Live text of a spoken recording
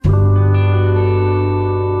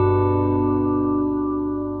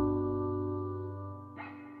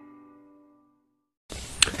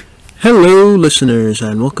Hello, listeners,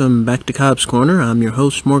 and welcome back to Cobb's Corner. I'm your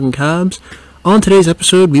host, Morgan Cobbs. On today's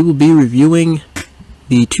episode, we will be reviewing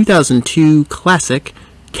the 2002 classic,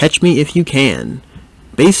 Catch Me If You Can,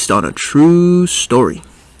 based on a true story.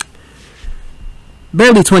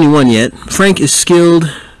 Barely 21 yet, Frank is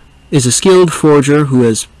a skilled forger who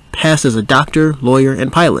has passed as a doctor, lawyer,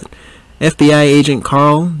 and pilot. FBI agent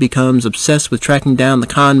Carl becomes obsessed with tracking down the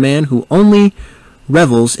con man who only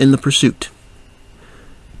revels in the pursuit.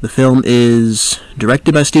 The film is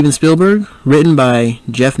directed by Steven Spielberg, written by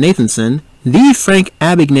Jeff Nathanson, the Frank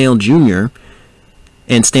Abagnale Jr.,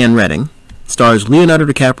 and Stan Redding. Stars Leonardo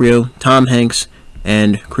DiCaprio, Tom Hanks,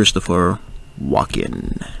 and Christopher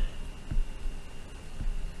Walken.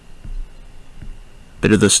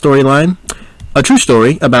 Bit of the storyline. A true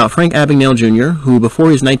story about Frank Abagnale Jr., who before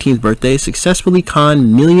his 19th birthday successfully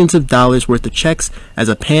conned millions of dollars worth of checks as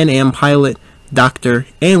a Pan Am pilot, doctor,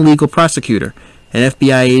 and legal prosecutor. An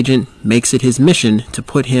FBI agent makes it his mission to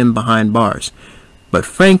put him behind bars. But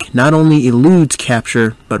Frank not only eludes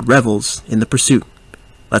capture, but revels in the pursuit.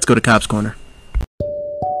 Let's go to Cobb's Corner.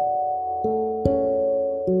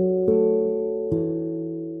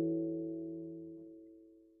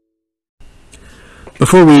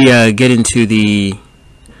 Before we get into the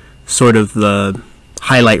sort of the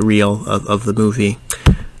highlight reel of the movie,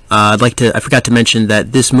 I forgot to mention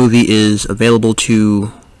that this movie is available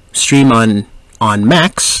to stream on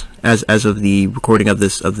Max as of the recording of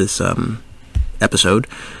this episode.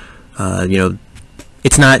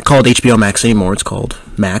 It's not called HBO Max anymore. It's called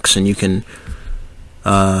Max, and you can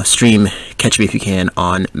stream Catch Me If You Can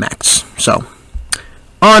on Max. So,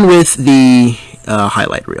 on with the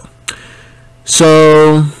highlight reel.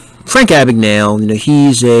 So, Frank Abagnale,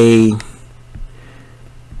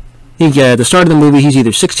 at the start of the movie, he's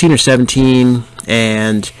either 16 or 17,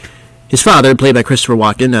 and his father, played by Christopher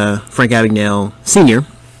Walken, Frank Abagnale Sr.,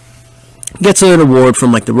 gets an award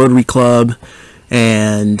from the Rotary Club,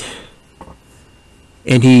 and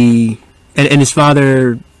his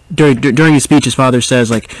father, during his speech, his father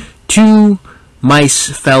says, two mice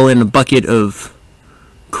fell in a bucket of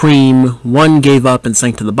cream, one gave up and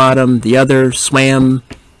sank to the bottom, the other swam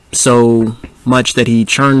so much that he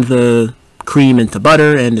churned the cream into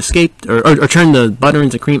butter and escaped, or churned the butter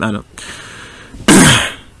into cream, I don't know.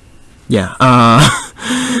 Yeah.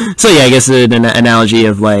 So yeah, I guess an analogy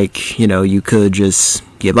of you could just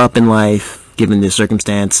give up in life given the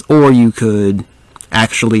circumstance, or you could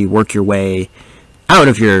actually work your way out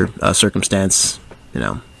of your circumstance,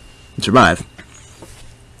 and survive.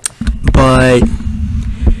 But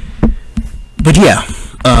yeah,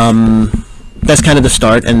 that's kind of the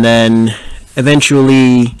start, and then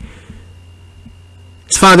eventually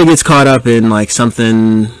his father gets caught up in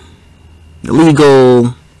something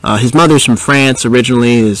illegal. His mother's from France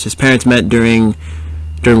originally. His parents met during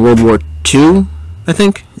World War II, I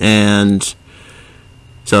think, and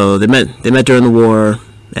so they met during the war,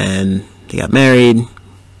 and they got married.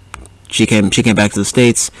 She came back to the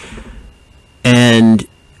States, and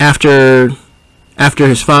after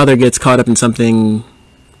his father gets caught up in something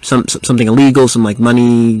illegal, some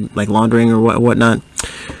money laundering or whatnot,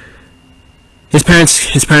 his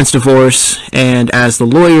parents divorce, and as the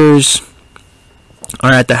lawyers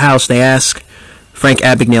are at the house, they ask Frank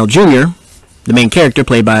Abagnale Jr., the main character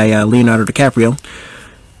played by Leonardo DiCaprio,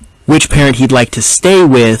 which parent he'd like to stay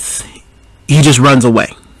with. He just runs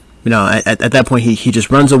away. At that point, he just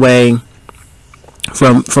runs away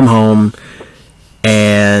from home,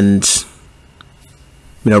 and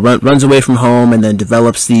runs away from home, and then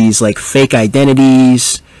develops these fake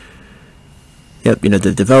identities.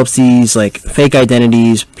 Develops these fake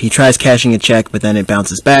identities. He tries cashing a check, but then it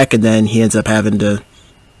bounces back, and then he ends up having to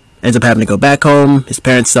go back home. His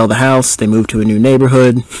parents sell the house. They move to a new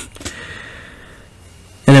neighborhood,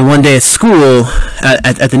 and then one day at school,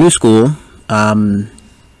 at the new school,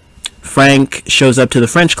 Frank shows up to the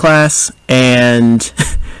French class, and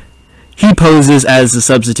he poses as the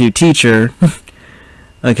substitute teacher.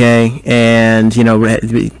 Okay, and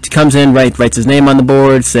comes in, writes his name on the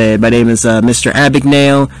board, say, "My name is Mr.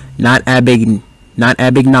 Abagnale, not Abagnale, not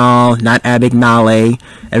Abagnale.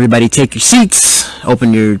 Everybody take your seats.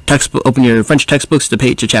 Open your French textbooks to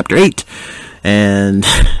page to chapter 8." And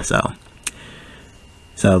so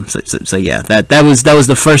yeah, that was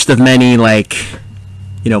the first of many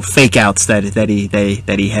fake outs that he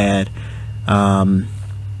had. I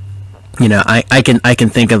can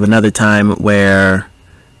think of another time where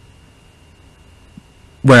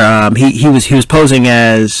he was posing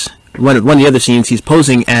as one of the other scenes. He's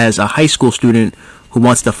posing as a high school student who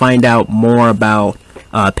wants to find out more about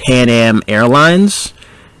Pan Am Airlines,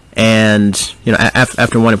 And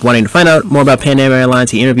after wanting to find out more about Pan Am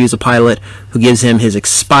Airlines, he interviews a pilot who gives him his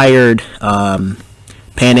expired Pan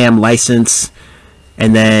Am license,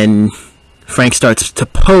 and then Frank starts to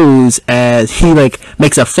pose as he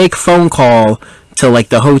makes a fake phone call to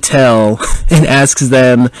the hotel and asks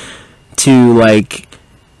them to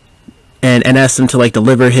and asks them to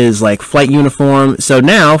deliver his flight uniform. So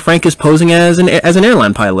now Frank is posing as an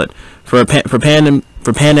airline pilot for Pan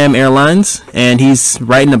Am Airlines, and he's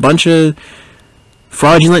writing a bunch of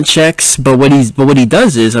fraudulent checks. But what he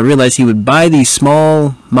does is, I realized he would buy these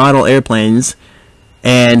small model airplanes,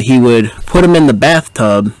 and he would put them in the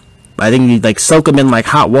bathtub. I think he'd soak them in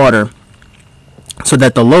hot water, so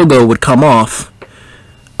that the logo would come off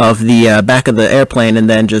of the back of the airplane, and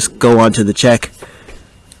then just go onto the check.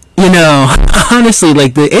 Honestly,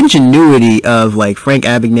 the ingenuity of Frank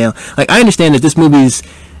Abagnale. I understand that this movie's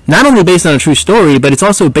not only based on a true story, but it's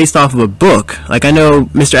also based off of a book. I know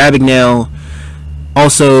Mr. Abagnale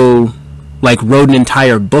also wrote an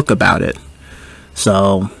entire book about it.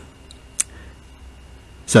 So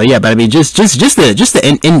yeah, but I mean, just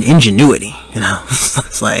the ingenuity,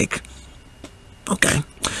 it's okay.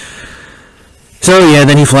 So yeah,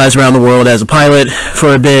 then he flies around the world as a pilot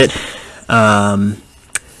for a bit,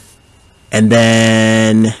 and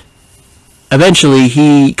then eventually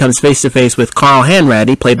he comes face to face with Carl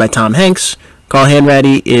Hanratty, played by Tom Hanks. Carl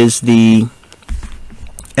Hanratty is the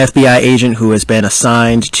FBI agent who has been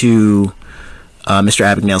assigned to Mr.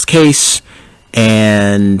 Abagnale's case,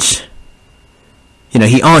 and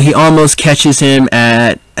he almost catches him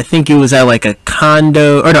at, I think it was at a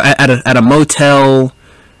condo, or no, at a motel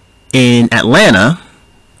in Atlanta,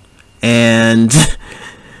 and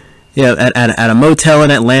at a motel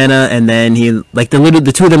in Atlanta, and then he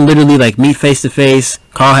the two of them literally meet face to face.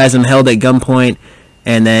 Carl has him held at gunpoint,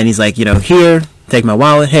 and then he's here, take my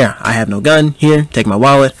wallet. Here, I have no gun. Here, take my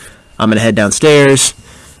wallet. I'm gonna head downstairs,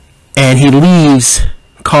 and he leaves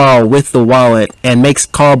Carl with the wallet and makes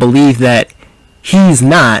Carl believe that he's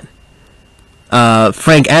not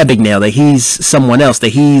Frank Abagnale, that he's someone else,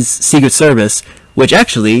 that he's Secret Service, which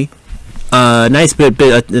actually, nice bit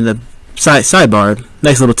in the sidebar,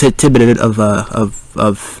 nice little tidbit of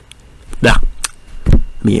let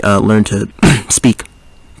me learn to speak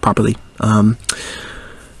properly. The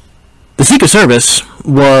Secret Service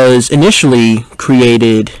was initially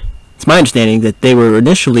created, it's my understanding that they were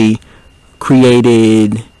initially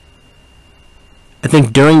created, I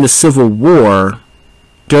think, during the Civil War,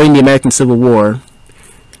 during the American Civil War,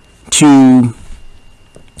 to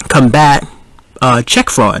combat check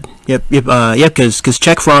fraud. Because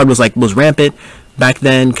check fraud was rampant back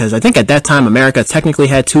then. Because I think at that time America technically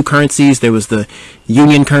had two currencies. There was the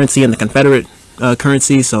Union currency and the Confederate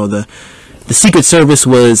currency. So the Secret Service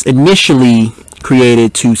was initially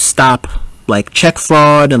created to stop check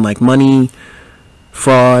fraud and money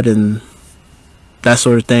fraud and that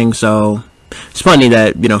sort of thing. So it's funny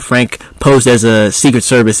that Frank posed as a Secret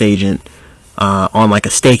Service agent on a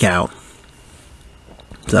stakeout.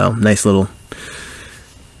 So nice little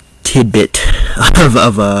tidbit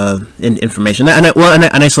of information, and a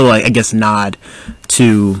nice little I guess nod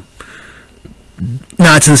to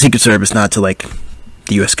the Secret Service, not to the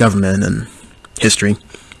U.S. government and history.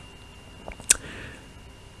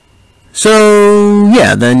 So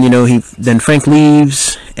yeah, then then Frank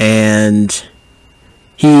leaves, and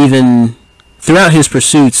he even throughout his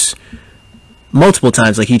pursuits multiple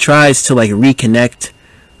times he tries to reconnect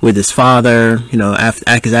with his father,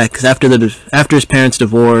 because after his parents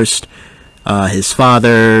divorced, his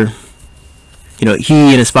father, he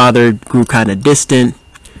and his father grew kind of distant.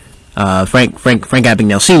 Frank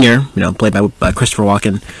Abagnale Sr., played by Christopher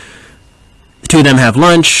Walken. The two of them have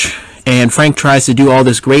lunch, and Frank tries to do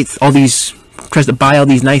tries to buy all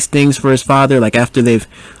these nice things for his father, after they've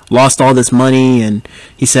lost all this money, and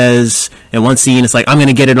he says in one scene, it's I'm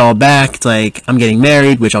gonna get it all back. It's I'm getting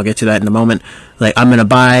married, which I'll get to that in a moment. I'm gonna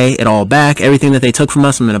buy it all back. Everything that they took from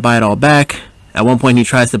us, I'm gonna buy it all back. At one point, he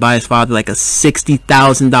tries to buy his father a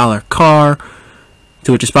 $60,000 car,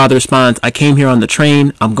 to which his father responds, "I came here on the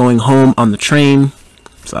train. I'm going home on the train."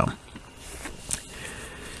 So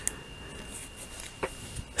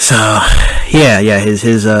yeah,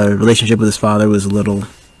 his relationship with his father was a little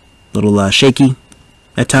shaky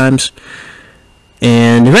at times,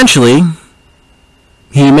 and eventually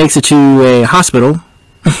he makes it to a hospital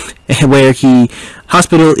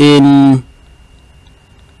hospital in,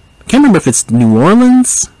 I can't remember if it's New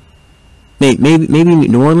Orleans, maybe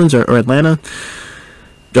New Orleans or Atlanta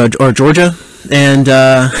or Georgia, and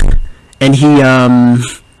he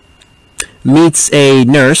meets a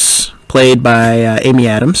nurse played by Amy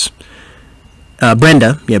Adams,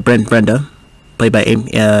 Brenda, played by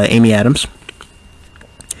Amy Adams.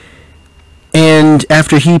 And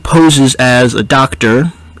after he poses as a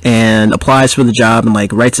doctor and applies for the job and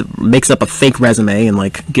like makes up a fake resume and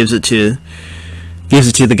like gives it to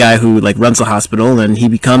the guy who like runs the hospital, and he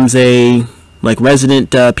becomes a like resident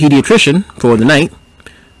pediatrician for the night,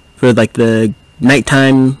 for like the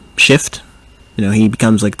nighttime shift. He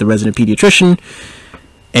becomes like the resident pediatrician,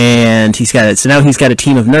 and so now he's got a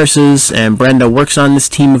team of nurses, and Brenda works on this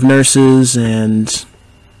team of nurses, and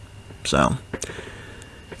so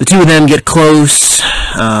the two of them get close.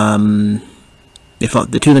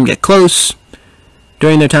 The two of them get close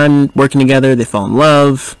during their time working together. They fall in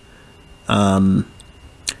love.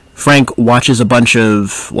 Frank watches a bunch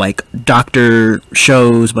of like doctor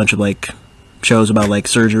shows, a bunch of like shows about like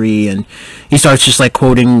surgery, and he starts just like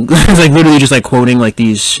quoting like literally just like quoting like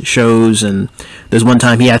these shows. And there's one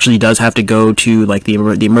time he actually does have to go to like the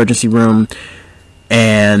emergency room,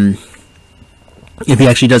 and if he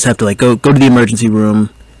actually does have to like go to the emergency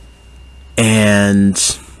room, and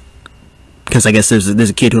because I guess there's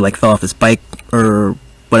a kid who like fell off his bike or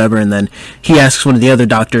whatever, and then he asks one of the other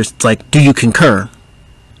doctors, it's like, do you concur?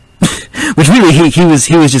 Which really he was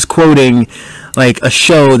just quoting like a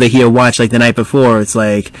show that he had watched like the night before. It's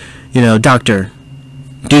like, doctor,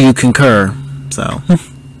 do you concur? So,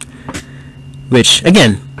 which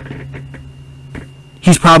again,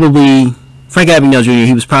 he's probably Frank Abagnale Jr.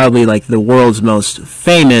 He was probably like the world's most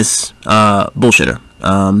famous bullshitter.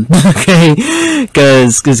 Okay,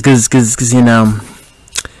 because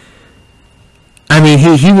I mean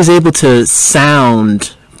he was able to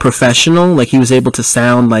sound professional, like he was able to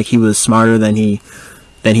sound like he was smarter than he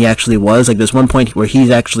actually was. Like there's one point where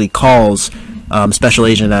he actually calls Special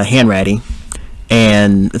Agent Hanratty,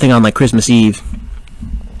 and I think on like Christmas Eve,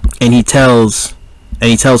 and he tells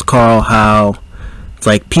Carl how it's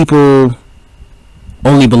like people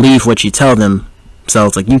only believe what you tell them. So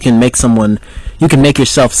it's like you can make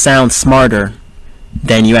yourself sound smarter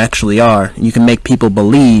than you actually are. You can make people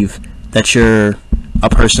believe that you're a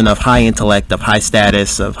person of high intellect, of high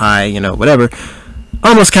status, of high, whatever.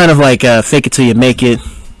 Almost kind of like fake it till you make it,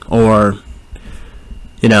 or,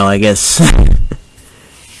 I guess,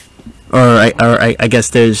 or I guess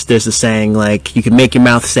there's a saying like you can make your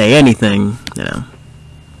mouth say anything,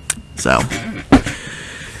 So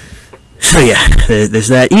yeah, there's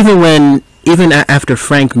that. Even after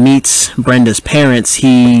Frank meets Brenda's parents,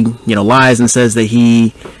 he lies and says that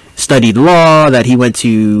he studied law, that he went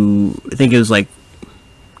to, I think it was like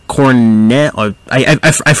Cornell, or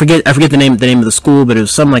I forget the name of the school, but it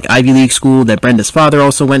was some like Ivy League school that Brenda's father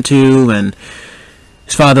also went to, and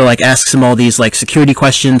his father like asks him all these like security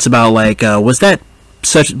questions about like was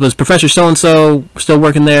Professor so and so still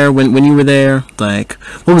working there when you were there? Like,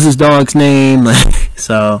 what was his dog's name? Like,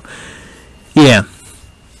 so yeah.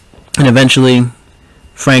 And eventually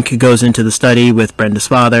Frank goes into the study with Brenda's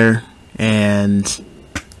father, and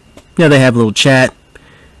they have a little chat,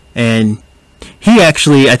 and he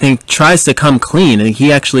actually, I think, tries to come clean. I think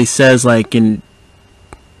he actually says like I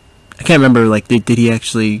can't remember, like did he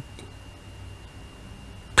actually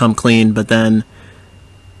come clean? But then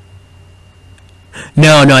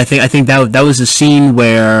no, I think that was a scene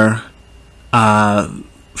where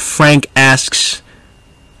Frank asks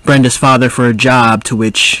Brenda's father for a job, to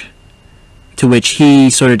which he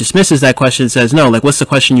sort of dismisses that question and says, no, like, what's the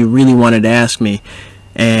question you really wanted to ask me?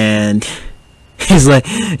 And he's like,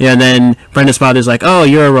 and then Brenda's father's like, oh,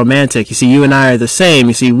 you're a romantic. You see, you and I are the same.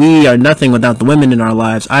 You see, we are nothing without the women in our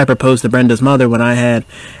lives. I proposed to Brenda's mother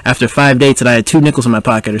after 5 dates, and I had 2 nickels in my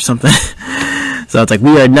pocket or something. So it's like,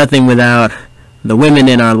 we are nothing without the women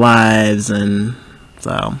in our lives. And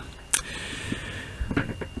so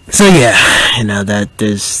yeah, that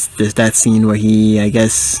there's that scene where he, I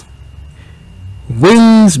guess,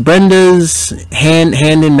 wins Brenda's hand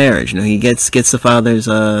in marriage. He gets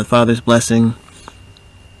the father's blessing.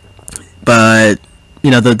 But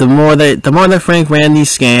the more that Frank ran these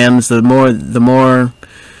scams,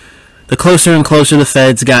 the closer and closer the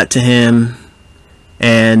feds got to him.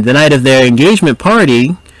 And the night of their engagement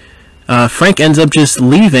party, Frank ends up just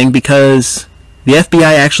leaving because the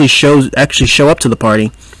FBI actually show up to the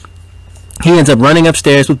party. He ends up running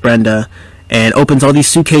upstairs with Brenda and opens all these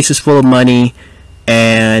suitcases full of money,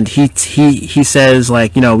 and he says,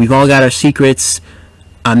 like, we've all got our secrets.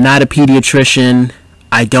 I'm not a pediatrician.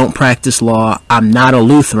 I don't practice law. I'm not a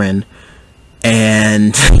Lutheran.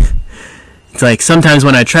 And it's like, sometimes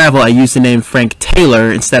when I travel, I use the name Frank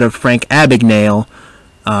Taylor instead of Frank Abagnale.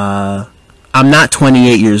 I'm not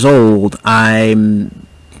 28 years old. I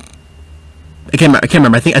can't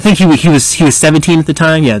remember. I think he was 17 at the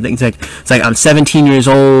time. Yeah, it's like I'm 17 years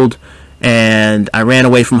old, and I ran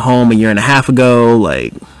away from home a year and a half ago.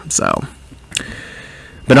 Like, so,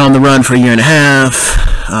 been on the run for a year and a half.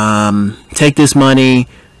 Take this money,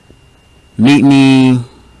 meet me.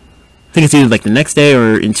 I think it's either like the next day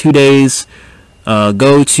or in 2 days.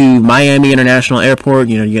 Go to Miami International Airport.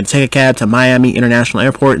 You know, you're gonna take a cab to Miami International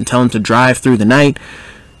Airport and tell them to drive through the night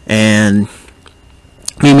and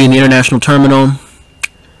meet me in the international terminal.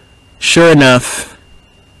 Sure enough,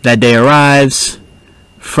 that day arrives.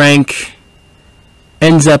 Frank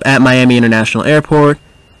ends up at Miami International Airport,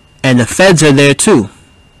 and the feds are there too.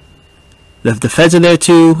 The feds are there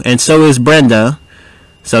too, and so is Brenda.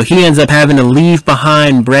 So he ends up having to leave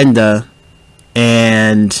behind Brenda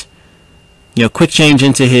and, you know, quick change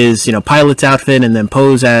into his, you know, pilot's outfit and then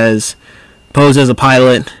pose as a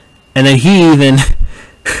pilot. And then he even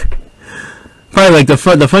probably like the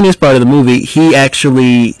funniest part of the movie, he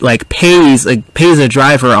actually like pays a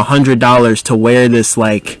driver $100 to wear this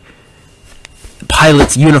like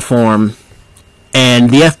pilot's uniform, and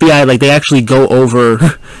the FBI, like, they actually go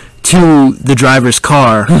over to the driver's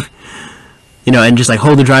car, you know, and just like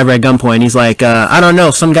hold the driver at gunpoint. He's like, I don't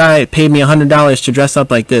know, some guy paid me $100 to dress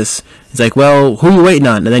up like this. He's like, well, who you waiting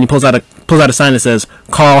on? And then he pulls out a sign that says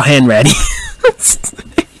Carl Hanratty.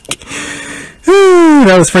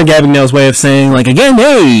 That was Frank Abagnale's way of saying, like, again,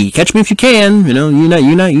 hey, catch me if you can. You know,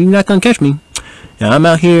 you're not gonna catch me. Yeah, I'm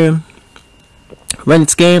out here running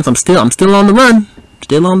scams. I'm still on the run.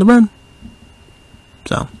 Still on the run.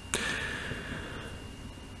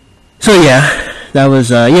 So yeah, that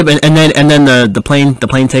was yeah. But and then the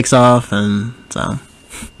plane takes off, and so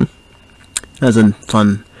that was a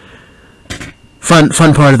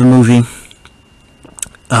fun part of the movie.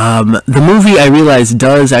 The movie, I realize,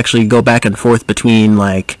 does actually go back and forth between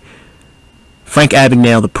like Frank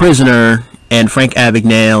Abagnale, the prisoner, and Frank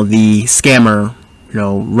Abagnale, the scammer, you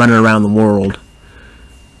know, running around the world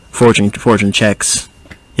forging checks.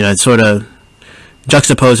 You know, it sort of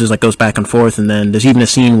juxtaposes, like, goes back and forth. And then there's even a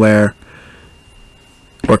scene where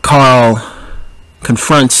Carl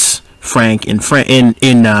confronts Frank in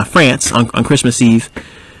France on Christmas Eve.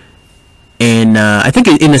 In I think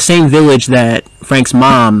in the same village that Frank's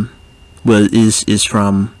mom is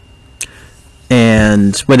from,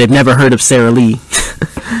 and where they've never heard of Sara Lee.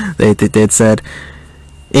 they had said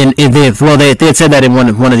they had said that in one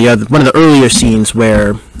of the earlier scenes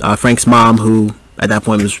where Frank's mom, who at that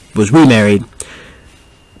point was remarried,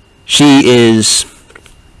 she is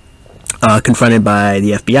confronted by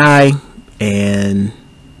the FBI, and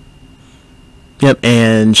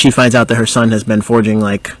and she finds out that her son has been forging,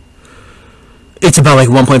 like, it's about like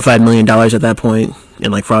 $1.5 million at that point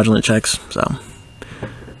in like fraudulent checks.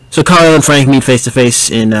 So Carl and Frank meet face to face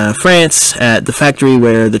in France at the factory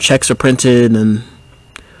where the checks are printed,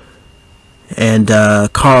 and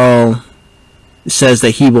Carl says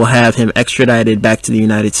that he will have him extradited back to the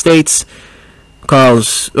United States.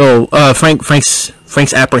 Frank's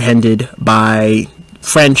apprehended by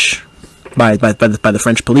the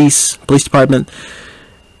French police department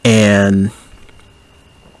and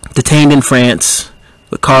detained in France.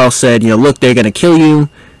 But Carl said, you know, look, they're going to kill you.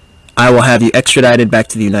 I will have you extradited back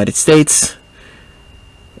to the United States.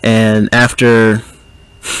 And after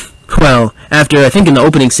I think in the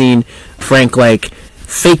opening scene, Frank, like,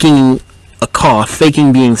 faking a cough,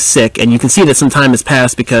 faking being sick, and you can see that some time has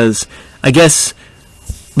passed because I guess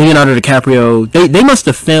Leonardo DiCaprio, they must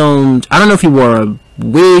have filmed, I don't know if he wore a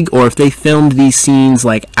wig or if they filmed these scenes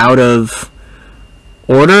like out of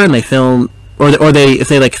order, and they filmed if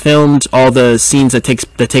they like filmed all the scenes that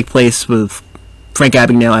take place with Frank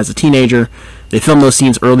Abagnale as a teenager. They filmed those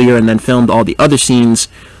scenes earlier and then filmed all the other scenes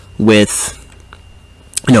with,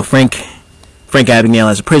 you know, Frank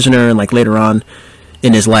Abagnale as a prisoner and like later on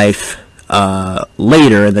in his life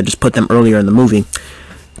later, and then just put them earlier in the movie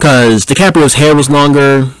because DiCaprio's hair was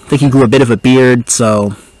longer. I think he grew a bit of a beard,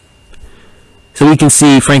 so we can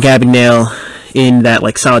see Frank Abagnale in that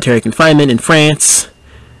like solitary confinement in France,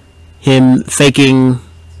 him faking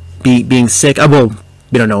being sick. Well,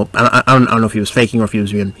 we don't know. I don't know if he was faking or if he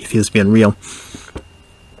was being real.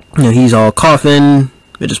 You know, he's all coughing.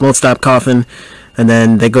 It just won't stop coughing, and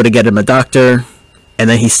then they go to get him a doctor, and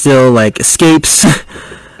then he still like escapes.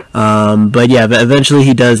 But yeah, eventually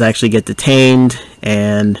he does actually get detained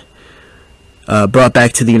and brought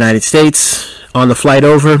back to the United States. On the flight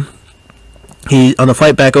back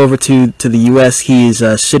over to the U.S., he's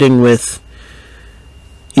sitting with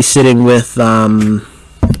Agent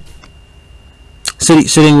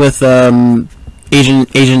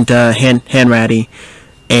Hanratty,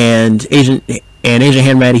 and Agent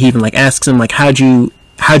Hanratty, he even like asks him like, how'd you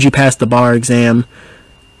pass the bar exam?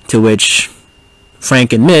 To which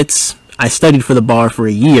Frank admits, I studied for the bar for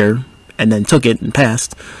a year and then took it and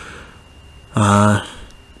passed.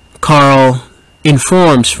 Carl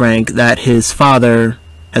informs Frank that his father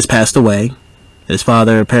has passed away. His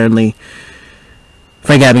father, apparently,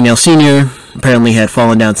 Frank Abagnale Sr., apparently had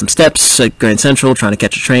fallen down some steps at Grand Central trying to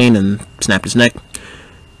catch a train and snapped his neck.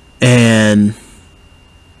 And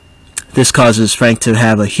this causes Frank to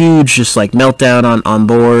have a huge just like meltdown on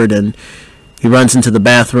board, and he runs into the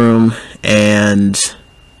bathroom and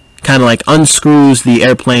kind of like unscrews the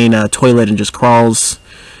airplane toilet and just crawls.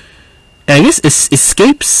 And I guess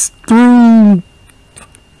escapes through,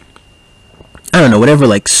 I don't know, whatever,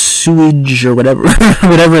 like sewage or whatever,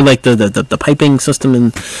 whatever, like the piping system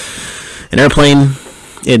in an airplane,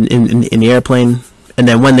 in the airplane. And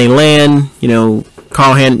then when they land,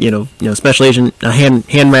 Carl Special Agent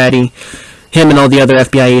Hanratty, him and all the other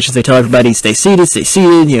FBI agents, they tell everybody, stay seated,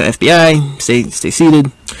 FBI, stay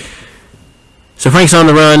seated. So Frank's on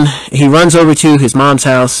the run. He runs over to his mom's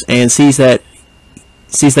house and sees that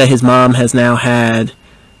his mom has now has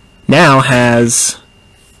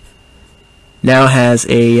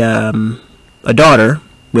a daughter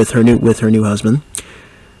with her new husband.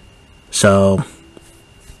 So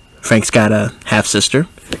Frank's got a half sister.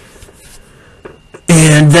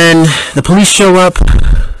 And then the police show up.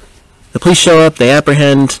 They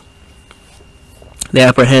apprehend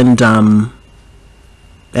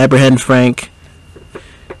Frank.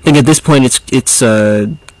 I think at this point it's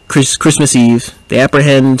Christmas Eve. They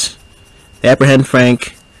apprehend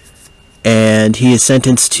Frank, and he is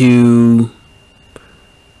sentenced to,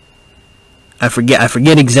 I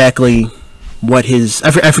forget exactly what his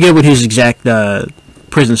exact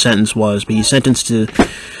prison sentence was, but he's sentenced to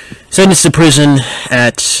prison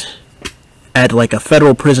at like a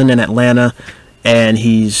federal prison in Atlanta, and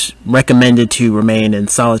he's recommended to remain in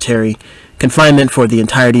solitary confinement for the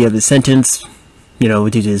entirety of his sentence, due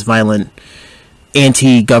to his violent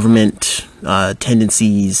anti-government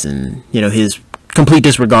tendencies and his complete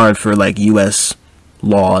disregard for like U.S.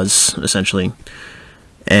 laws, essentially.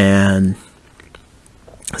 And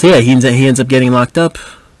so yeah, he ends up getting locked up,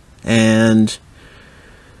 and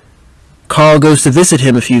Carl goes to visit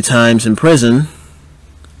him a few times in prison,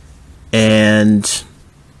 and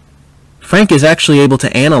Frank is actually able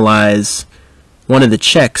to analyze one of the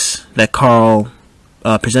checks that Carl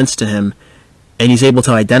presents to him, and he's able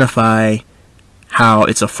to identify how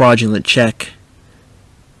it's a fraudulent check.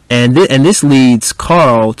 And this leads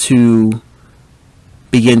Carl to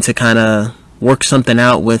begin to kind of work something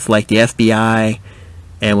out with like the FBI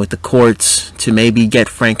and with the courts to maybe get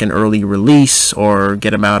Frank an early release or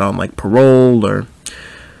get him out on like parole. Or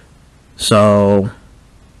so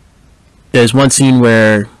there's one scene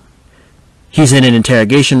where he's in an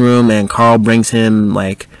interrogation room and Carl brings him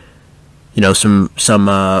like some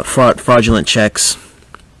fraudulent checks,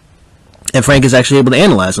 and Frank is actually able to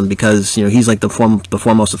analyze them because he's like the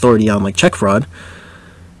foremost authority on like check fraud.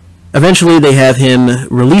 Eventually they have him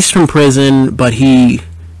released from prison, but he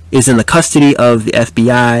is in the custody of the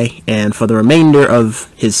FBI, and for the remainder of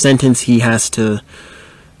his sentence he has to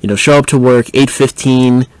show up to work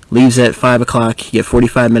 8:15, leaves at 5 o'clock, you get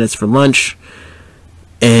 45 minutes for lunch,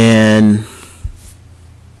 and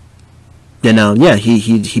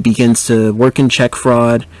he begins to work in check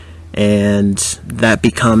fraud, and that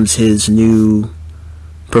becomes his new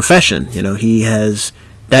profession. He has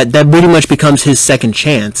that pretty much becomes his second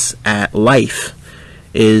chance at life,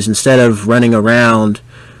 is instead of running rampant,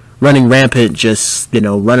 just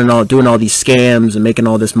doing all these scams and making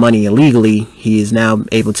all this money illegally, he is now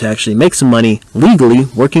able to actually make some money legally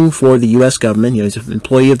working for the U.S. government. He's an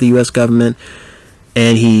employee of the U.S. government,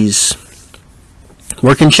 and he's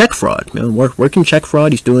working check fraud. Working check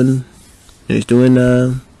fraud. He's doing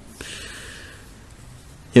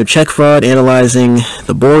check fraud, analyzing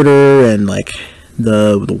the border and like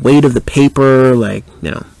the weight of the paper,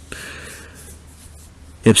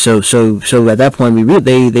 So at that point,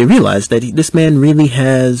 they realized that this man really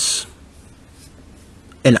has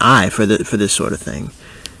an eye for this sort of thing,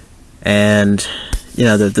 and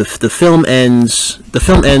the film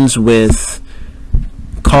ends with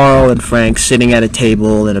Carl and Frank sitting at a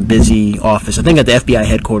table in a busy office, I think at the FBI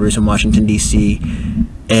headquarters in Washington D.C.,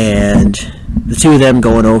 and the two of them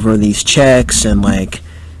going over these checks and like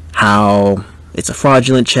how it's a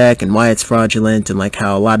fraudulent check and why it's fraudulent, and like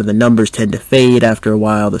how a lot of the numbers tend to fade after a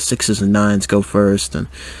while. The 6s and 9s go first, and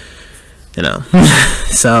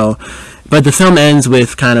so, but the film ends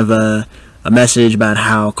with kind of a message about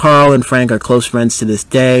how Carl and Frank are close friends to this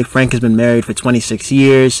day. Frank has been married for 26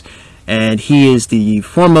 years, and he is the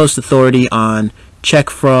foremost authority on check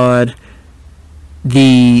fraud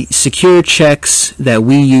the secure checks that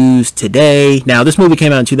we use today. Now, this movie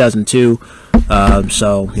came out in 2002,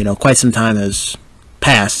 so, you know, quite some time has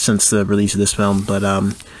passed since the release of this film, but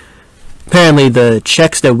apparently the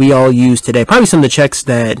checks that we all use today, probably some of the checks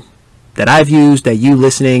that I've used, that you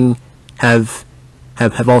listening have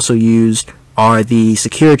also used, are the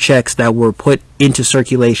secure checks that were put into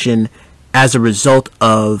circulation as a result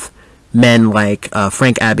of men like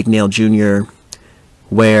Frank Abagnale Jr.,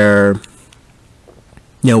 where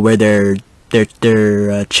they're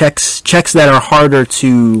checks that are harder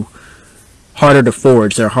to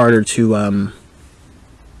forge. They're harder to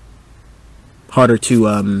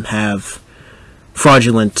have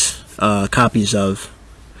fraudulent copies of.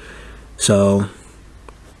 So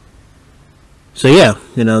yeah,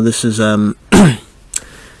 you know, this is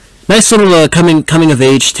nice little coming of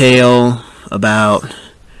age tale about,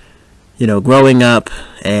 you know, growing up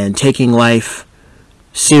and taking life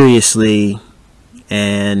seriously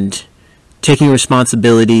and taking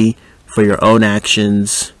responsibility for your own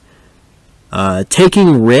actions,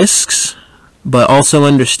 taking risks, but also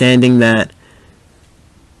understanding that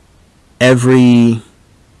every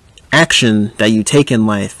action that you take in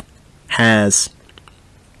life has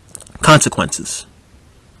consequences.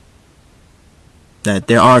 That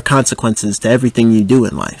there are consequences to everything you do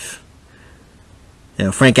in life. You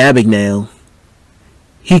know, Frank Abagnale,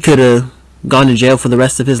 he could have gone to jail for the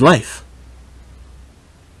rest of his life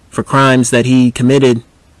for crimes that he committed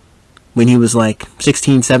when he was like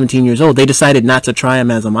 16, 17 years old. They decided not to try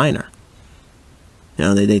him as a minor. You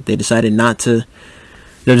know, they decided not to, you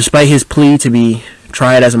know, despite his plea to be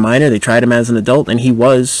tried as a minor, they tried him as an adult, and he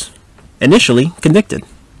was initially convicted.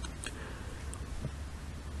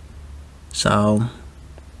 So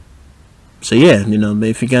yeah, you know,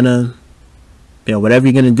 if you're gonna, you know, whatever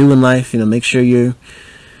you're gonna do in life, you know, make sure you're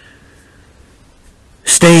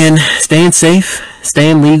staying safe,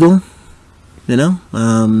 staying legal. You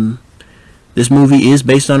know, this movie is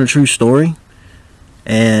based on a true story,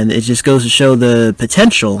 and it just goes to show the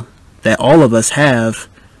potential that all of us have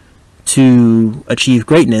to achieve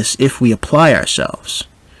greatness if we apply ourselves.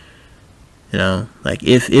 You know, like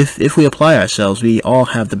if we apply ourselves, we all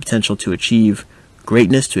have the potential to achieve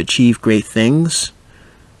greatness, to achieve great things.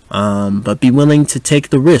 But be willing to take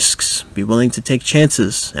the risks, be willing to take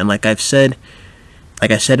chances, and like I said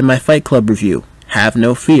in my Fight Club review, have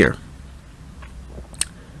no fear.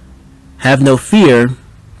 Have no fear,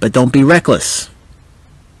 but don't be reckless.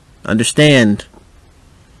 Understand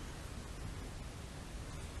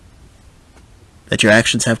that your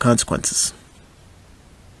actions have consequences.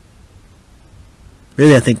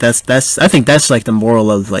 Really, I think that's like the moral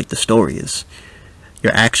of like the story is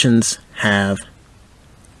your actions have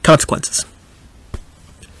consequences.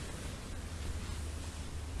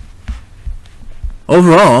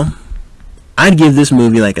 Overall, I'd give this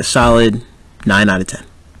movie like a solid 9 out of 10.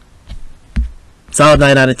 Solid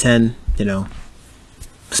 9 out of 10, you know.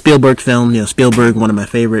 Spielberg film, you know, Spielberg, one of my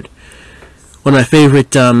favorite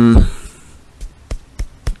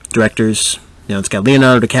directors. You know, it's got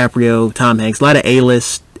Leonardo DiCaprio, Tom Hanks, a lot of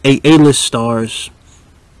A-list stars.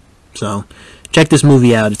 So, check this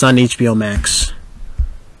movie out. It's on HBO Max.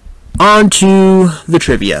 On to the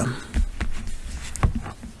trivia.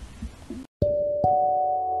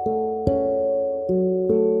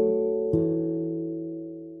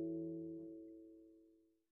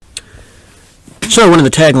 So, one of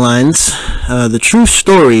the taglines, the true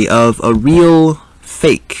story of a real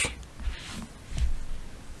fake.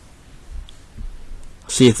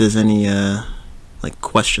 See if there's any like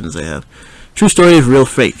questions they have. True story of real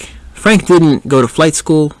fake. Frank didn't go to flight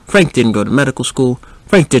school. Frank didn't go to medical school.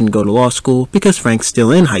 Frank didn't go to law school because Frank's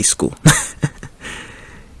still in high school.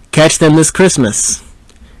 Catch them this Christmas.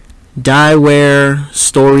 Dieware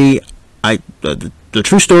story. The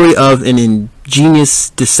true story of an ingenious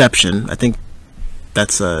deception. I think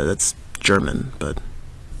that's German, but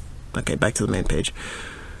okay. Back to the main page.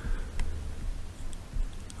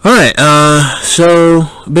 Alright, so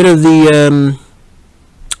a bit of the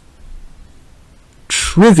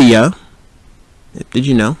trivia. Did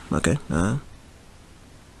you know? Okay.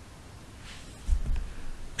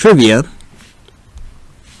 Trivia.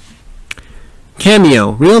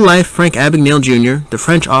 Cameo. Real life Frank Abagnale Jr., the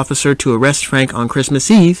French officer to arrest Frank on Christmas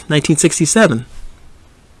Eve, 1967.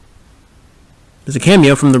 There's a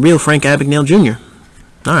cameo from the real Frank Abagnale Jr.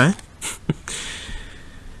 Alright.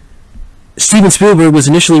 Steven Spielberg was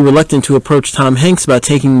initially reluctant to approach Tom Hanks about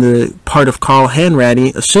taking the part of Carl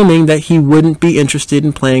Hanratty, assuming that he wouldn't be interested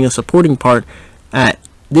in playing a supporting part at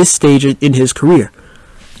this stage in his career.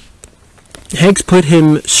 Hanks put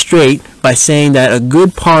him straight by saying that a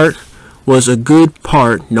good part was a good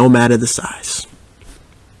part no matter the size.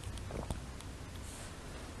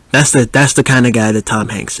 That's the kind of guy that Tom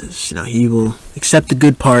Hanks is. You know, he will accept the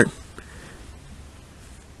good part.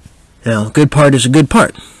 You know, good part is a good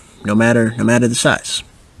part, no matter the size,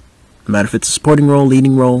 no matter if it's a supporting role,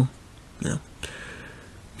 leading role. You know.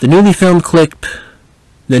 The newly filmed clip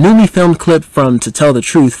from To Tell the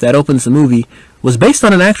Truth that opens the movie was based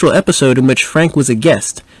on an actual episode in which Frank was a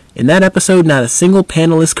guest. In that episode, not a single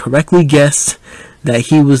panelist correctly guessed that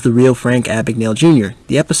he was the real Frank Abagnale Jr.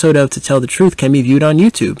 The episode of To Tell the Truth can be viewed on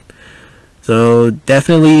YouTube. So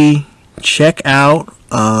definitely check out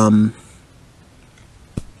To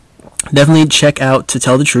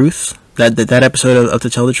Tell the Truth. That episode of To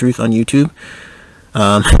Tell the Truth on YouTube.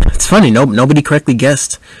 It's funny, nobody correctly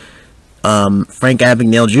guessed Frank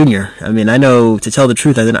Abagnale Jr. I mean, I know, to tell the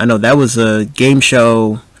truth, I know that was a game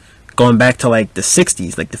show going back to like the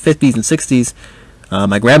 60s, like the 50s and 60s.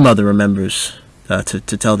 My grandmother remembers, to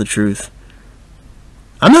tell the truth.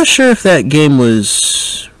 I'm not sure if that game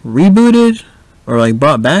was rebooted or like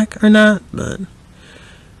brought back or not, but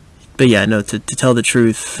yeah, no, to tell the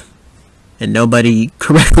truth, and nobody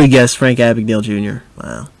correctly guessed Frank Abagnale Jr.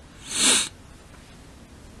 Wow.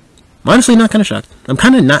 I'm honestly not kind of shocked. I'm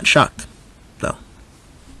kind of not shocked, though.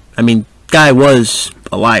 I mean, guy was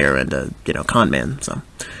a liar and a, con man, so.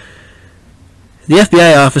 The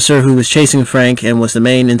FBI officer who was chasing Frank and was the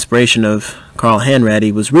main inspiration of Carl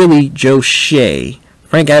Hanratty was really Joe Shea.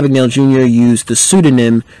 Frank Abagnale Jr. used the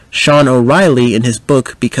pseudonym Sean O'Reilly in his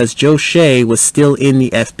book because Joe Shea was still in the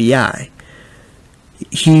FBI.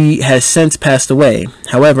 He has since passed away.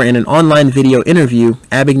 However, in an online video interview,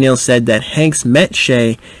 Abagnale said that Hanks met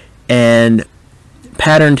Shea and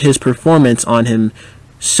patterned his performance on him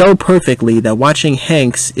so perfectly that watching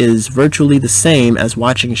Hanks is virtually the same as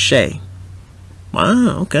watching Shea.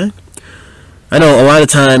 Wow, okay. I know a lot of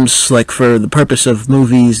times, like for the purpose of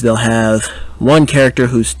movies, they'll have one character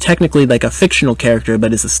who's technically like a fictional character,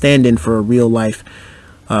 but is a stand-in for a real-life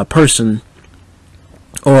person,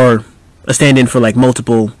 or a stand-in for like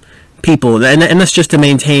multiple people, and that's just to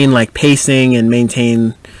maintain like pacing and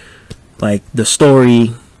maintain like the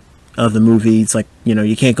story of the movie. It's like,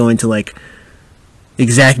 you can't go into like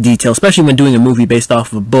exact detail, especially when doing a movie based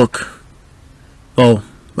off of a book. Well,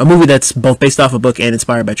 a movie that's both based off a book and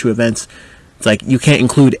inspired by true events. It's like you can't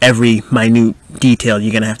include every minute detail.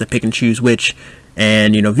 You're gonna have to pick and choose which,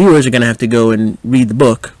 and viewers are gonna have to go and read the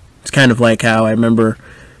book. It's kind of like how I remember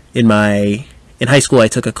in high school I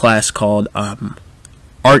took a class called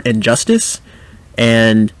Art and Justice,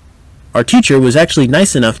 and our teacher was actually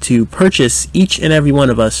nice enough to purchase each and every one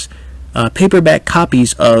of us paperback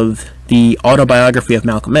copies of the autobiography of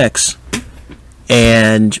Malcolm X.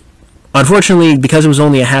 And unfortunately, because it was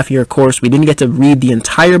only a half-year course, we didn't get to read the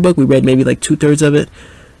entire book. We read maybe like 2/3 of it,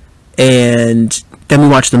 and then we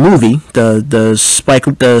watched the movie, the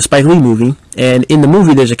Spike Lee movie. And in the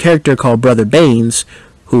movie, there's a character called Brother Baines,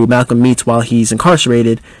 who Malcolm meets while he's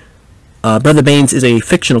incarcerated. Brother Baines is a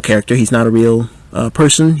fictional character. He's not a real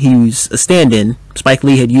person. He's a stand-in. Spike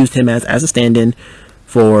Lee had used him as a stand-in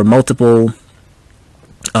for multiple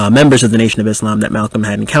members of the Nation of Islam that Malcolm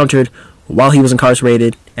had encountered while he was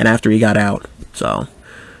incarcerated and after he got out. So,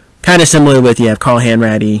 kind of similar with, you have Carl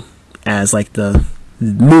Hanratty as like the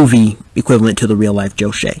movie equivalent to the real-life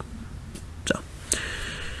Joe Shea. So,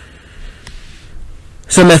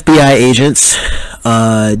 some FBI agents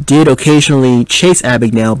did occasionally chase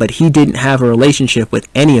Abagnale, but he didn't have a relationship with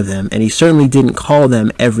any of them, and he certainly didn't call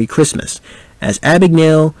them every Christmas. As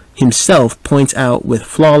Abagnale himself points out with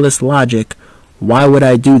flawless logic, why would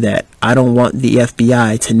I do that? I don't want the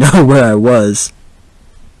FBI to know where I was.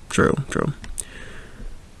 True.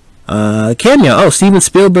 Cameo. Oh, Steven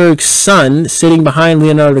Spielberg's son sitting behind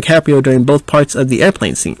Leonardo DiCaprio during both parts of the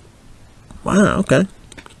airplane scene. Wow, okay.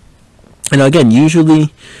 And again,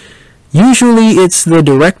 usually it's the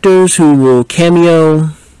directors who will cameo,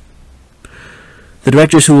 the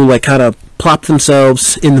directors who will like kind of plop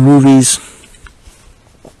themselves in the movies,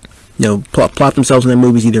 plop themselves in their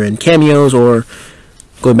movies either in cameos or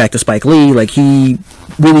going back to Spike Lee, like he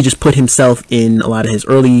really just put himself in a lot of his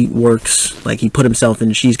early works. Like he put himself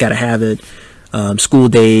in She's Gotta Have It, School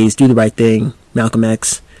Days, Do the Right Thing, Malcolm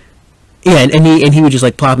X. Yeah, and he would just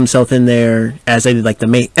like plop himself in there as either like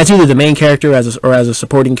either the main character or as a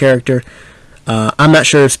supporting character. I'm not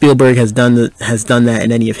sure if Spielberg has done that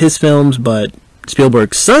in any of his films, but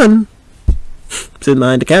Spielberg's son sitting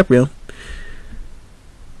behind DiCaprio.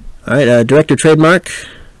 All right, director trademark.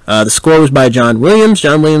 The score was by John Williams.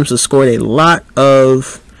 John Williams has scored a lot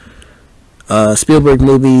of Spielberg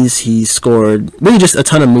movies. He scored really just a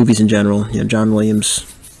ton of movies in general. John Williams,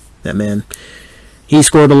 that man. He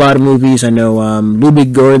scored a lot of movies. I know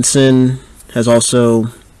Ludwig Göransson has also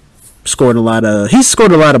scored a lot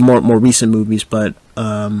of more recent movies, but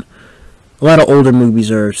a lot of older movies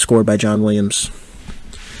are scored by John Williams.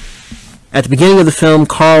 At the beginning of the film,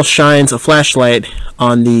 Carl shines a flashlight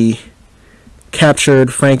on the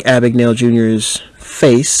captured Frank Abagnale Jr.'s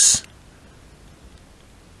face.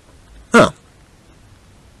 Oh.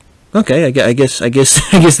 Okay, I guess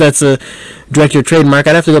that's a director trademark.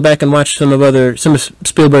 I'd have to go back and watch some of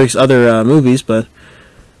Spielberg's other movies, but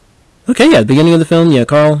okay, yeah, at the beginning of the film, yeah,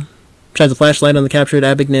 Carl shines a flashlight on the captured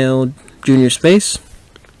Abagnale Jr.'s face.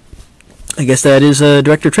 I guess that is a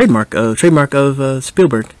director trademark of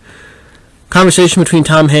Spielberg. Conversation between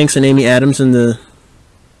Tom Hanks and Amy Adams in the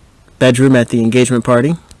bedroom at the engagement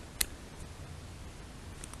party.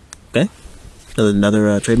 Okay,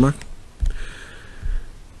 another trademark.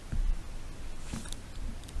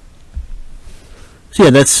 So yeah,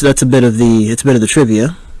 that's a bit of the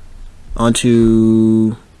trivia.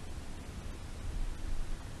 Onto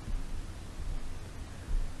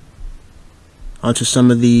some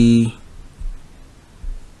of the,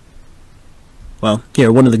 well,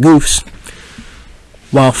 here, one of the goofs.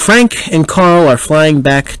 While Frank and Carl are flying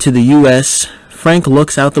back to the U.S., Frank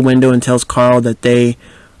looks out the window and tells Carl that they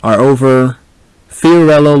are over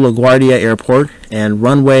Fiorello LaGuardia Airport and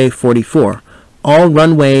runway 44. All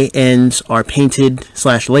runway ends are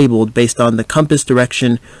painted/labeled based on the compass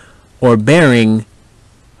direction or bearing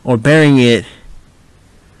it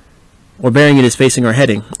is facing or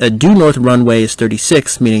heading. A due north runway is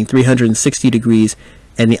 36, meaning 360 degrees,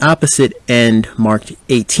 and the opposite end marked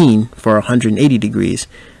 18 for 180 degrees.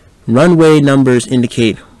 Runway numbers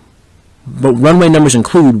include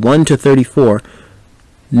 1 to 34.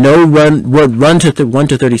 No run to 1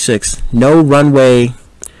 to 36. No runway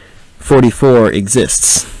 44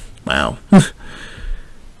 exists. Wow.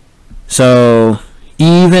 So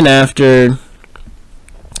even after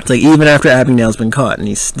Abagnale's been caught, and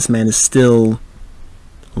this man is still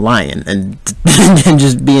lying and and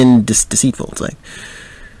just being deceitful. It's like,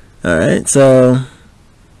 all right. So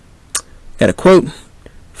got a quote.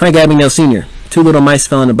 Frank Abagnale Sr. 2 little mice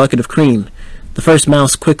fell in a bucket of cream. The first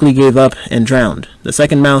mouse quickly gave up and drowned. The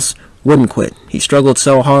second mouse wouldn't quit. He struggled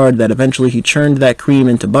so hard that eventually he churned that cream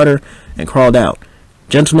into butter and crawled out.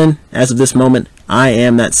 Gentlemen, as of this moment, I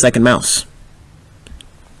am that second mouse.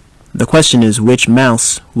 The question is, which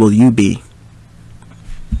mouse will you be?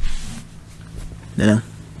 You know?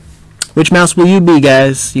 Which mouse will you be,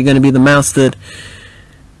 guys? You going to be the mouse that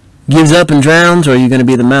gives up and drowns, or are you going to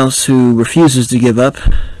be the mouse who refuses to give up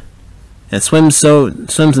and swims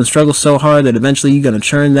and struggles so hard that eventually you're going to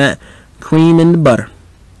churn that cream into butter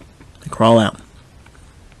and crawl out?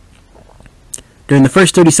 During the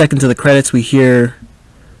first 30 seconds of the credits, we hear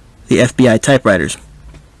the FBI typewriters.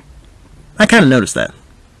 I kind of noticed that.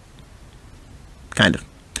 Kind of.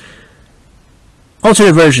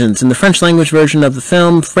 Alternate versions. In the French language version of the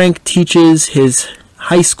film, Frank teaches his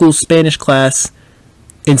high school Spanish class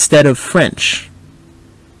instead of French.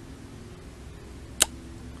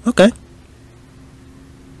 Okay.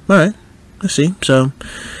 Alright. Let's see. So,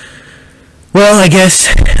 well, I guess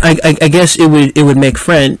it would make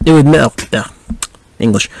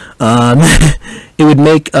English. It would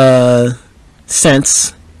make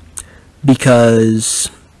sense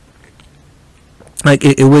because, like,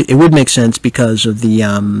 it would make sense because of the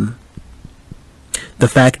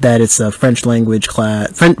fact that it's a French language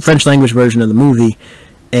version of the movie,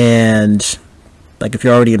 and like if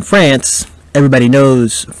you're already in France, everybody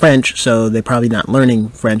knows French, so they're probably not learning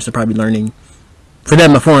French. They're probably learning, for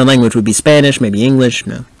them, a foreign language would be Spanish, maybe English,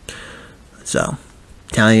 no. So,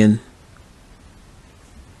 Italian.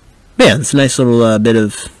 But yeah, it's a nice little bit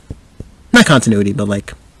of, not continuity, but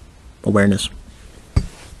like awareness.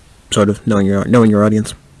 Sort of knowing your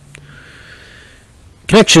audience.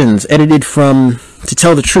 Connections, edited from To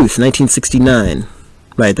Tell the Truth, 1969.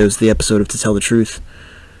 Right, there was the episode of To Tell the Truth.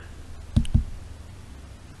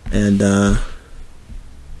 And,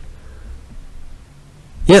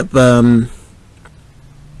 yep, the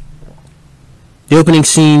opening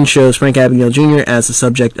scene shows Frank Abagnale Jr. as the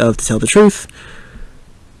subject of To Tell the Truth.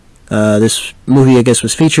 This movie, I guess,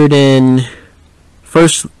 was featured in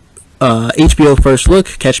HBO First Look,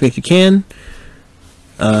 Catch Me If You Can.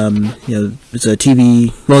 It's a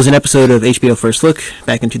it was an episode of HBO First Look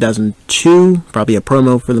back in 2002, probably a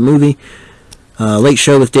promo for the movie. Late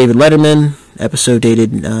Show with David Letterman, episode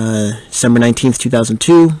dated December 19th,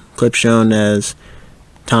 2002. Clip shown as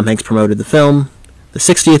Tom Hanks promoted the film. The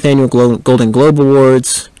 60th Annual Golden Globe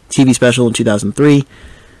Awards, TV special in 2003.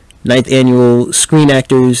 9th Annual Screen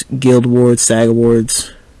Actors Guild Awards, SAG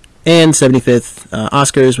Awards. And 75th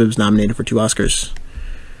Oscars, which was nominated for 2 Oscars.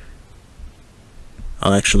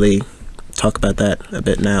 I'll actually talk about that a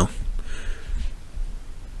bit now.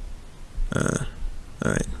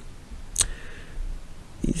 Alright.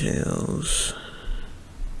 Details.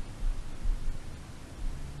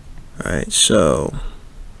 Alright, so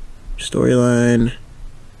storyline.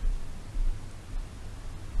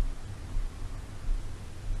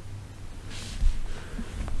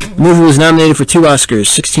 The movie was nominated for 2 Oscars,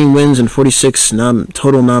 16 wins, and 46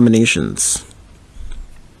 total nominations.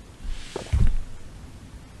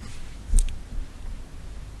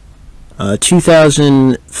 Uh,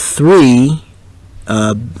 2003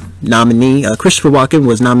 nominee Christopher Walken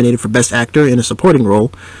was nominated for Best Actor in a Supporting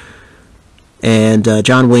Role, and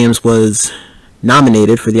John Williams was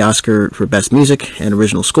nominated for the Oscar for Best Music and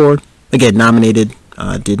Original Score. Again, nominated,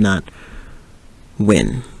 did not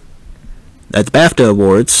win. At the BAFTA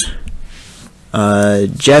Awards,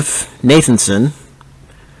 Jeff Nathanson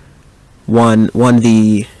won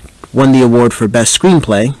the award for Best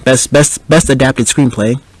Screenplay, best adapted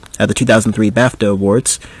screenplay at the 2003 BAFTA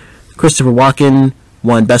Awards. Christopher Walken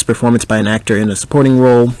won Best Performance by an Actor in a Supporting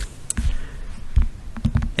Role.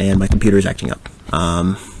 And my computer is acting up.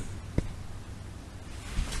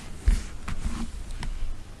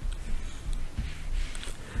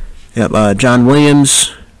 John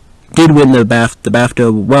Williams did win the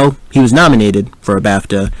BAFTA. Well, he was nominated for a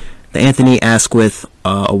BAFTA, the Anthony Asquith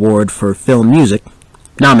Award for Film Music.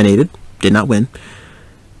 Nominated, did not win.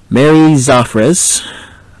 Mary Zophres,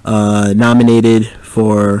 nominated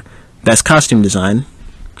for Best Costume Design.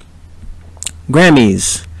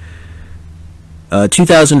 Grammys.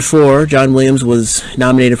 2004, John Williams was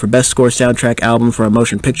nominated for Best Score Soundtrack Album for a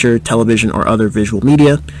Motion Picture, Television, or Other Visual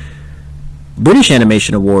Media. British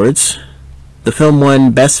Animation Awards. The film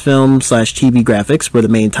won Best Film/TV Graphics for the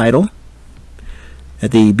main title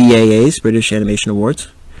at the BAA's, British Animation Awards.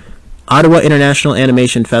 Ottawa International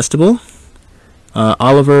Animation Festival.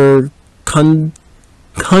 Oliver Kuntzel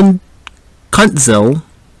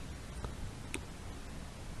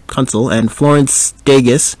and Florence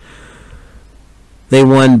Dagus. They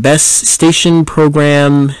won Best Station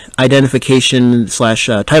Program Identification /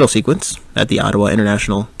 Title Sequence at the Ottawa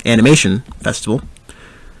International Animation Festival.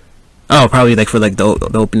 Oh, probably like for like the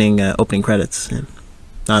opening credits.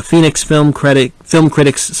 Yeah. Phoenix Film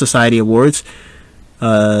Critics Society Awards.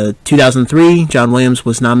 2003, John Williams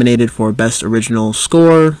was nominated for Best Original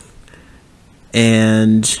Score,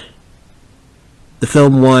 and the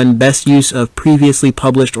film won Best Use of Previously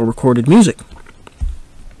Published or Recorded Music.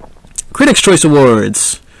 Critics' Choice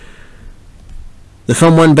Awards. The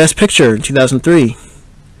film won Best Picture in 2003.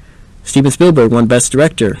 Steven Spielberg won Best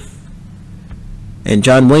Director. And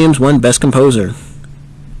John Williams won Best Composer.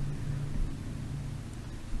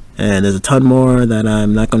 And there's a ton more that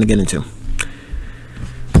I'm not going to get into.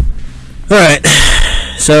 Alright.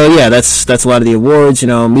 So yeah, that's a lot of the awards. You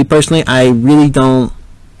know, me personally, I really don't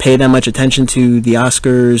pay that much attention to the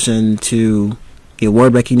Oscars and to the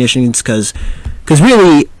award recognitions, because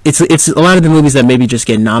really it's a lot of the movies that maybe just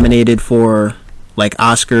get nominated for like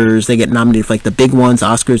Oscars. They get nominated for like the big ones,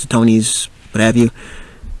 Oscars, the Tonys, what have you.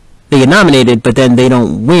 They get nominated, but then they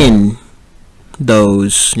don't win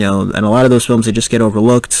those, you know, and a lot of those films, they just get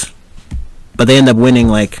overlooked, but they end up winning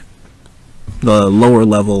like the lower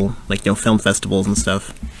level, like, you know, film festivals and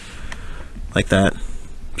stuff like that.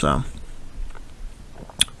 So,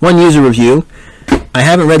 one user review. I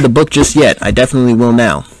haven't read the book just yet. I definitely will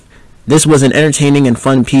now. This was an entertaining and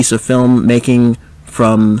fun piece of film making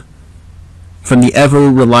from the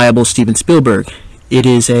ever-reliable Steven Spielberg. It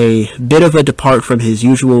is a bit of a depart from his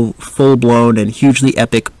usual full-blown and hugely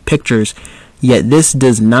epic pictures, yet this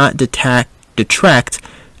does not detract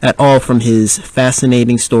at all from his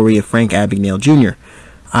fascinating story of Frank Abagnale Jr.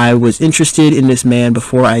 I was interested in this man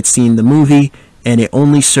before I'd seen the movie, and it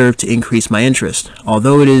only served to increase my interest.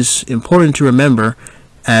 Although it is important to remember,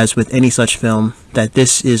 as with any such film, that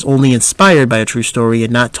this is only inspired by a true story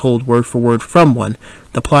and not told word for word from one,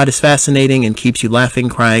 the plot is fascinating and keeps you laughing,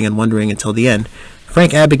 crying, and wondering until the end.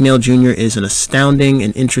 Frank Abagnale Jr. is an astounding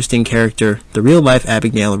and interesting character. The real-life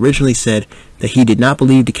Abagnale originally said that he did not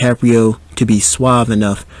believe DiCaprio to be suave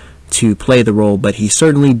enough to play the role, but he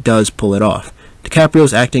certainly does pull it off.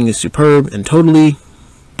 DiCaprio's acting is superb and totally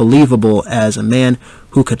believable as a man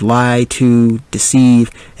who could lie to, deceive,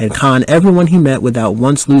 and con everyone he met without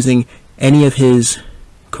once losing any of his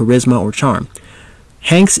charisma or charm.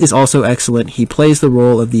 Hanks is also excellent. He plays the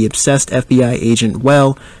role of the obsessed FBI agent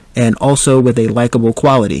well, and also with a likable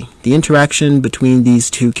quality. The interaction between these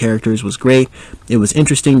two characters was great. It was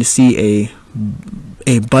interesting to see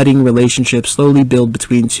a budding relationship slowly build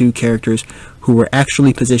between two characters who were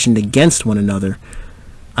actually positioned against one another.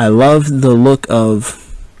 I love the look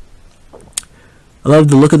of I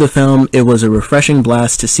loved the look of the film. It was a refreshing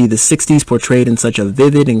blast to see the 60s portrayed in such a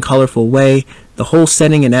vivid and colorful way. The whole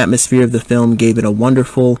setting and atmosphere of the film gave it a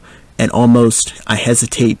wonderful and almost, I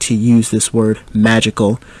hesitate to use this word,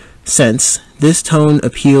 magical sense. This tone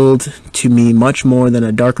appealed to me much more than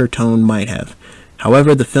a darker tone might have.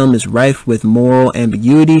 However, the film is rife with moral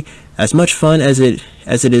ambiguity. As much fun as it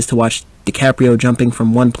is to watch DiCaprio jumping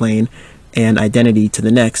from one plane and identity to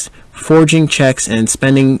the next, forging checks and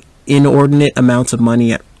spending inordinate amounts of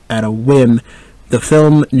money at a whim, the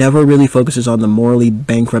film never really focuses on the morally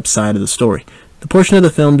bankrupt side of the story. The portion of the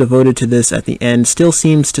film devoted to this at the end still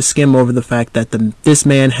seems to skim over the fact that this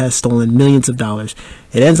man has stolen millions of dollars.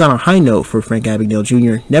 It ends on a high note for Frank Abagnale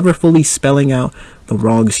Jr., never fully spelling out the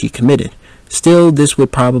wrongs he committed. Still, this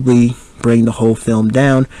would probably bring the whole film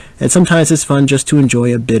down, and sometimes it's fun just to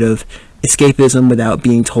enjoy a bit of escapism without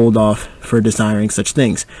being told off for desiring such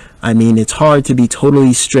things. I mean, it's hard to be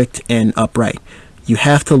totally strict and upright. You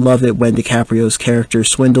have to love it when DiCaprio's character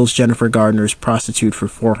swindles Jennifer Gardner's prostitute for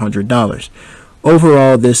 $400.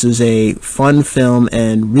 Overall, this is a fun film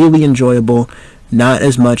and really enjoyable, not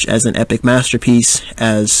as much as an epic masterpiece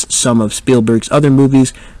as some of Spielberg's other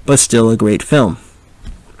movies, but still a great film.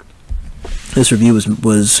 This review was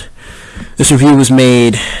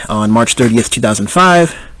made on March 30th,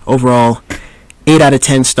 2005. Overall, 8 out of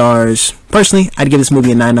 10 stars. Personally, I'd give this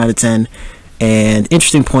movie a 9 out of 10. And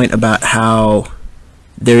interesting point about how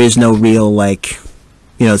there is no real, like,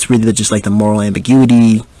 you know, it's really just like the moral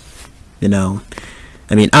ambiguity. You know,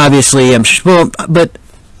 I mean, obviously, I'm sure to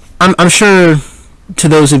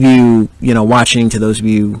those of you, you know, watching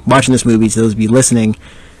this movie, to those of you listening,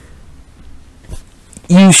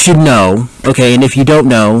 you should know, okay, and if you don't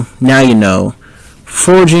know, now you know,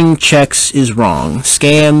 forging checks is wrong,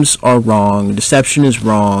 scams are wrong, deception is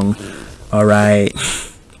wrong, alright,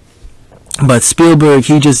 but Spielberg,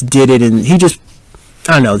 he just did it, and he just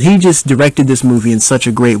directed this movie in such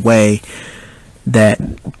a great way that,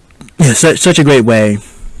 such a great way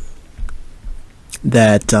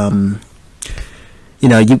that, you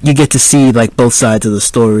know, you get to see, like, both sides of the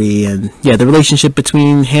story, and, yeah, the relationship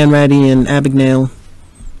between Hanratty and Abagnale.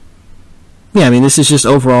 Yeah, I mean, this is just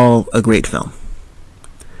overall a great film.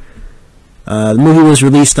 The movie was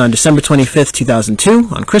released on December 25th, 2002,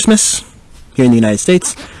 on Christmas, here in the United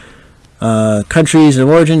States. Countries of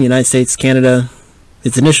origin, United States, Canada.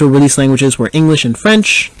 Its initial release languages were English and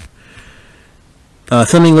French.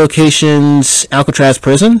 Filming locations, Alcatraz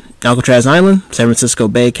Prison, Alcatraz Island, San Francisco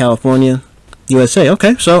Bay, California, USA.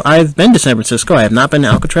 Okay, so I've been to San Francisco. I have not been to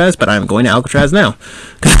Alcatraz, but I'm going to Alcatraz now.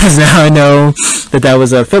 Because now I know that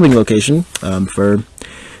was a filming location for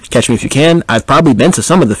Catch Me If You Can. I've probably been to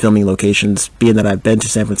some of the filming locations, being that I've been to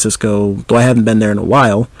San Francisco, though I haven't been there in a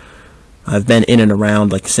while. I've been in and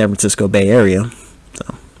around, like, the San Francisco Bay Area.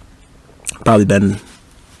 So, probably been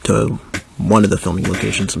to one of the filming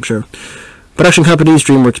locations, I'm sure. Production companies,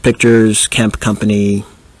 DreamWorks Pictures, Kemp Company,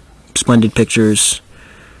 Splendid Pictures.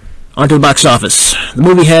 Onto the box office. The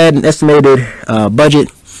movie had an estimated budget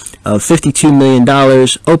of $52 million.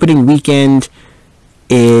 Opening weekend,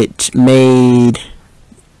 it made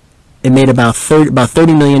about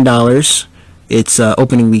 $30 million. Its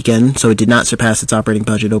opening weekend, so it did not surpass its operating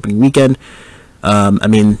budget opening weekend. I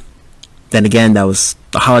mean, then again, that was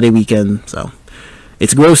the holiday weekend, so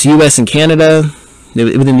its gross U.S. and Canada.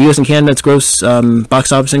 Within the U.S. and Canada, its gross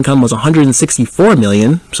box office income was $164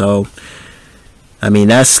 million. So, I mean,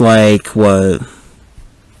 that's like what,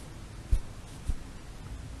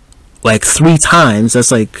 like 3 times. That's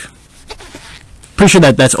like, pretty sure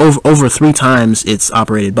that's over 3 times its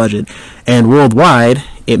operated budget. And worldwide,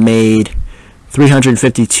 it made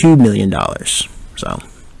 $352 million. So,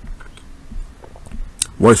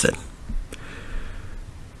 worth it.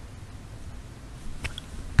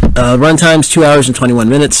 Runtime's 2 hours and 21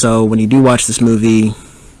 minutes, so when you do watch this movie,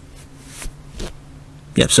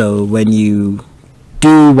 so when you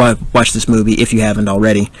do watch this movie, if you haven't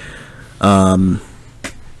already, you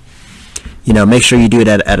know, make sure you do it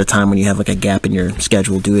at a time when you have, like, a gap in your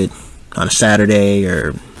schedule. Do it on a Saturday,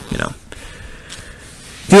 or, you know,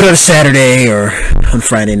 do it on a Saturday or on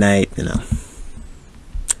Friday night, you know.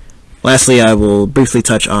 Lastly, I will briefly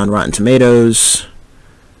touch on Rotten Tomatoes.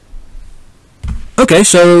 Okay,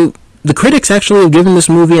 so the critics actually have given this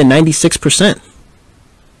movie a 96%.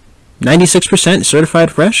 96%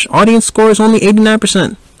 certified fresh. Audience score is only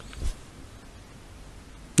 89%.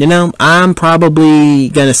 You know, I'm probably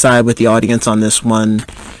going to side with the audience on this one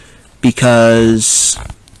because,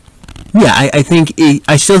 yeah,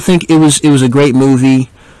 I still think it was a great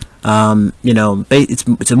movie. You know,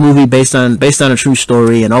 it's a movie based on a true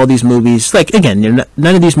story, and all these movies, like, again,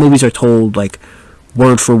 none of these movies are told, like,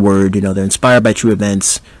 word for word. You know, they're inspired by true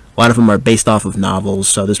events. A lot of them are based off of novels.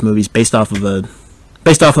 So this movie's based off of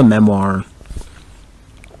a memoir.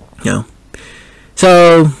 You know,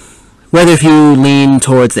 so whether if you lean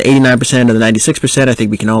towards the 89% or the 96%, I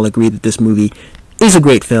think we can all agree that this movie is a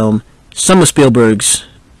great film. Some of Spielberg's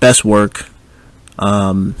best work.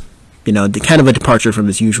 You know, kind of a departure from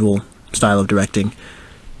his usual style of directing.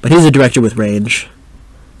 But he's a director with range.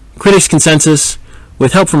 Critics' consensus,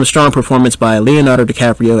 with help from a strong performance by Leonardo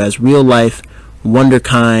DiCaprio as real-life,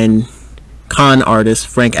 wunderkind con artist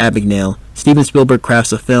Frank Abagnale, Steven Spielberg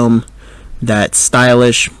crafts a film that's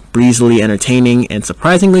stylish, breezily entertaining, and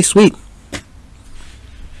surprisingly sweet.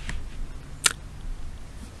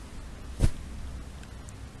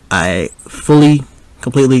 I fully,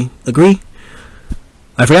 completely agree.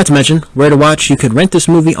 I forgot to mention where to watch. You could rent this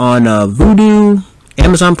movie on Vudu,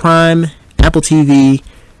 Amazon Prime, Apple TV.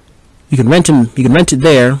 You can rent it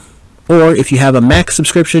there, or if you have a Max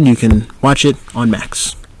subscription, you can watch it on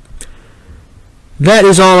Max. That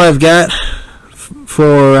is all I've got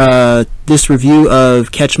for this review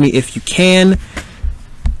of Catch Me If You Can.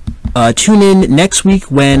 Tune in next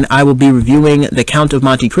week when I will be reviewing The Count of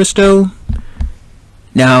Monte Cristo.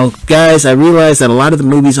 Now, guys, I realize that a lot of the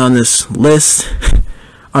movies on this list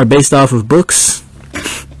are based off of books.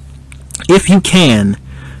 If you can,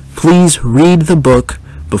 please read the book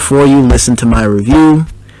before you listen to my review.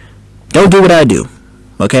 Don't do what I do.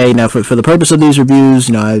 Okay, now for the purpose of these reviews,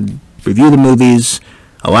 you know, I review the movies.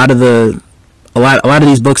 A lot of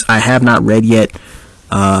these books I have not read yet.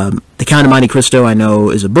 The Count of Monte Cristo I know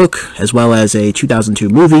is a book as well as a 2002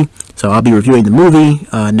 movie, so I'll be reviewing the movie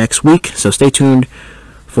next week. So stay tuned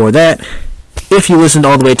for that. If you listened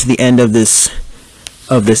all the way to the end of this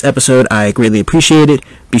episode, I greatly appreciate it.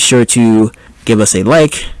 Be sure to give us a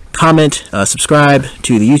like, comment, subscribe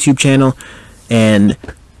to the YouTube channel, and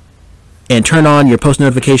turn on your post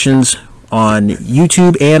notifications on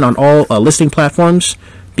YouTube and on all listening platforms,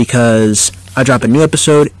 because I drop a new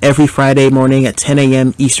episode every Friday morning at 10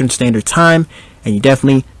 a.m. Eastern Standard Time, and you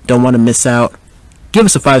definitely don't want to miss out. Give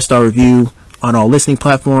us a 5-star review on all listening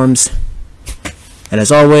platforms. And as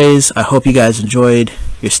always, I hope you guys enjoyed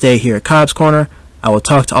your stay here at Cobb's Corner. I will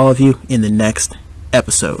talk to all of you in the next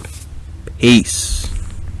episode. Peace.